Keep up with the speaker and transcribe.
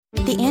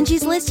The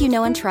Angie's List you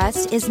know and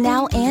trust is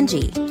now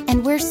Angie,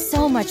 and we're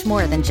so much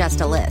more than just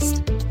a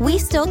list. We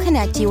still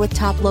connect you with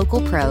top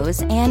local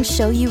pros and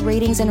show you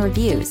ratings and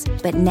reviews,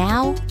 but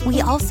now we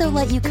also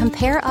let you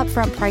compare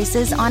upfront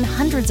prices on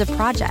hundreds of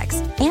projects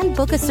and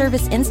book a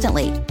service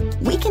instantly.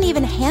 We can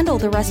even handle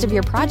the rest of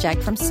your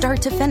project from start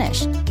to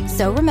finish.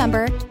 So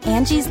remember,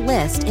 Angie's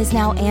List is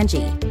now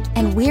Angie,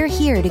 and we're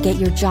here to get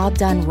your job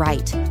done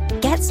right.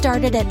 Get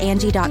started at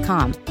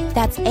Angie.com.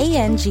 That's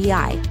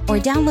ANGI, or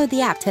download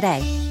the app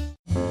today.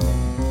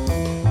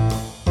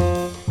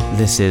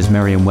 This is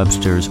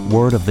Merriam-Webster's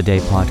Word of the Day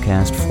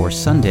podcast for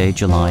Sunday,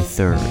 July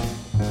 3rd.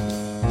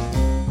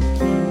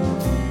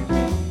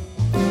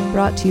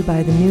 Brought to you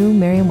by the new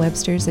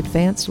Merriam-Webster's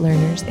Advanced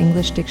Learners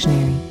English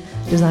Dictionary,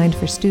 designed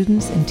for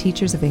students and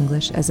teachers of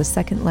English as a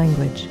second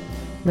language.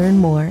 Learn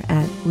more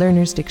at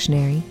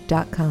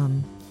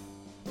learnersdictionary.com.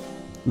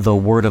 The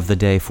word of the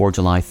day for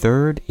July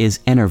 3rd is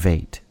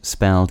enervate,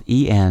 spelled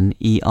E-N-E-R-V-A-T-E.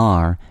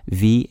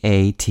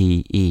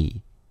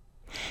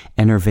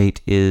 Enervate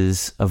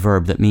is a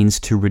verb that means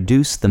to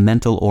reduce the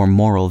mental or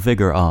moral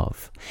vigor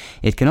of.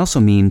 It can also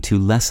mean to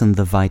lessen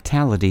the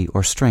vitality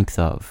or strength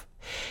of.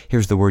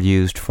 Here's the word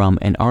used from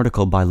an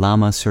article by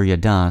Lama Surya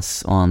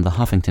on the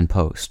Huffington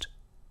Post.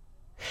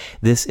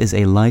 This is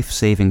a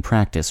life-saving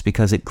practice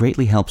because it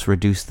greatly helps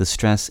reduce the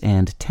stress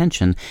and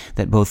tension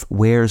that both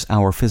wears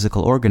our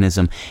physical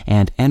organism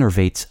and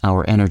enervates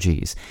our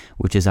energies,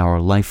 which is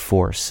our life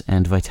force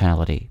and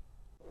vitality.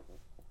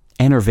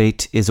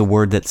 Enervate is a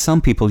word that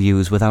some people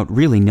use without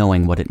really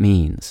knowing what it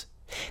means.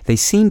 They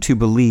seem to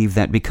believe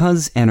that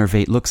because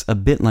enervate looks a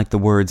bit like the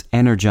words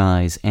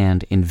energize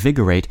and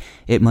invigorate,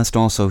 it must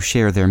also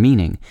share their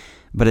meaning,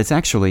 but it's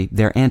actually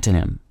their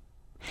antonym.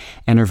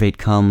 Enervate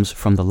comes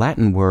from the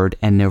Latin word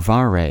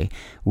enervare,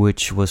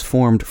 which was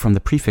formed from the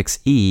prefix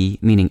e,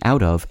 meaning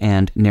out of,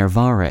 and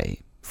nervare,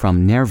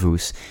 from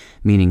nervus,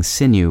 meaning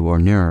sinew or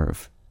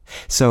nerve.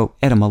 So,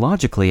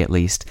 etymologically at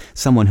least,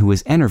 someone who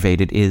is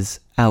enervated is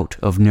out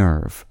of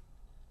nerve.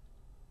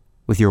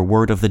 With your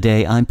word of the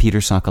day, I'm Peter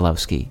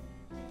Sokolowski.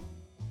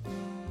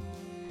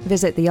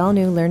 Visit the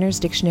all-new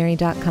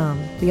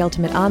learnersdictionary.com, the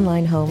ultimate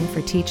online home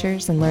for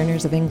teachers and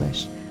learners of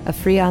English. A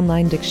free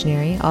online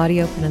dictionary,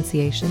 audio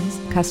pronunciations,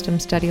 custom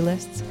study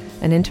lists,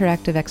 and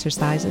interactive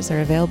exercises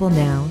are available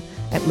now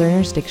at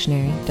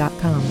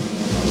learnersdictionary.com.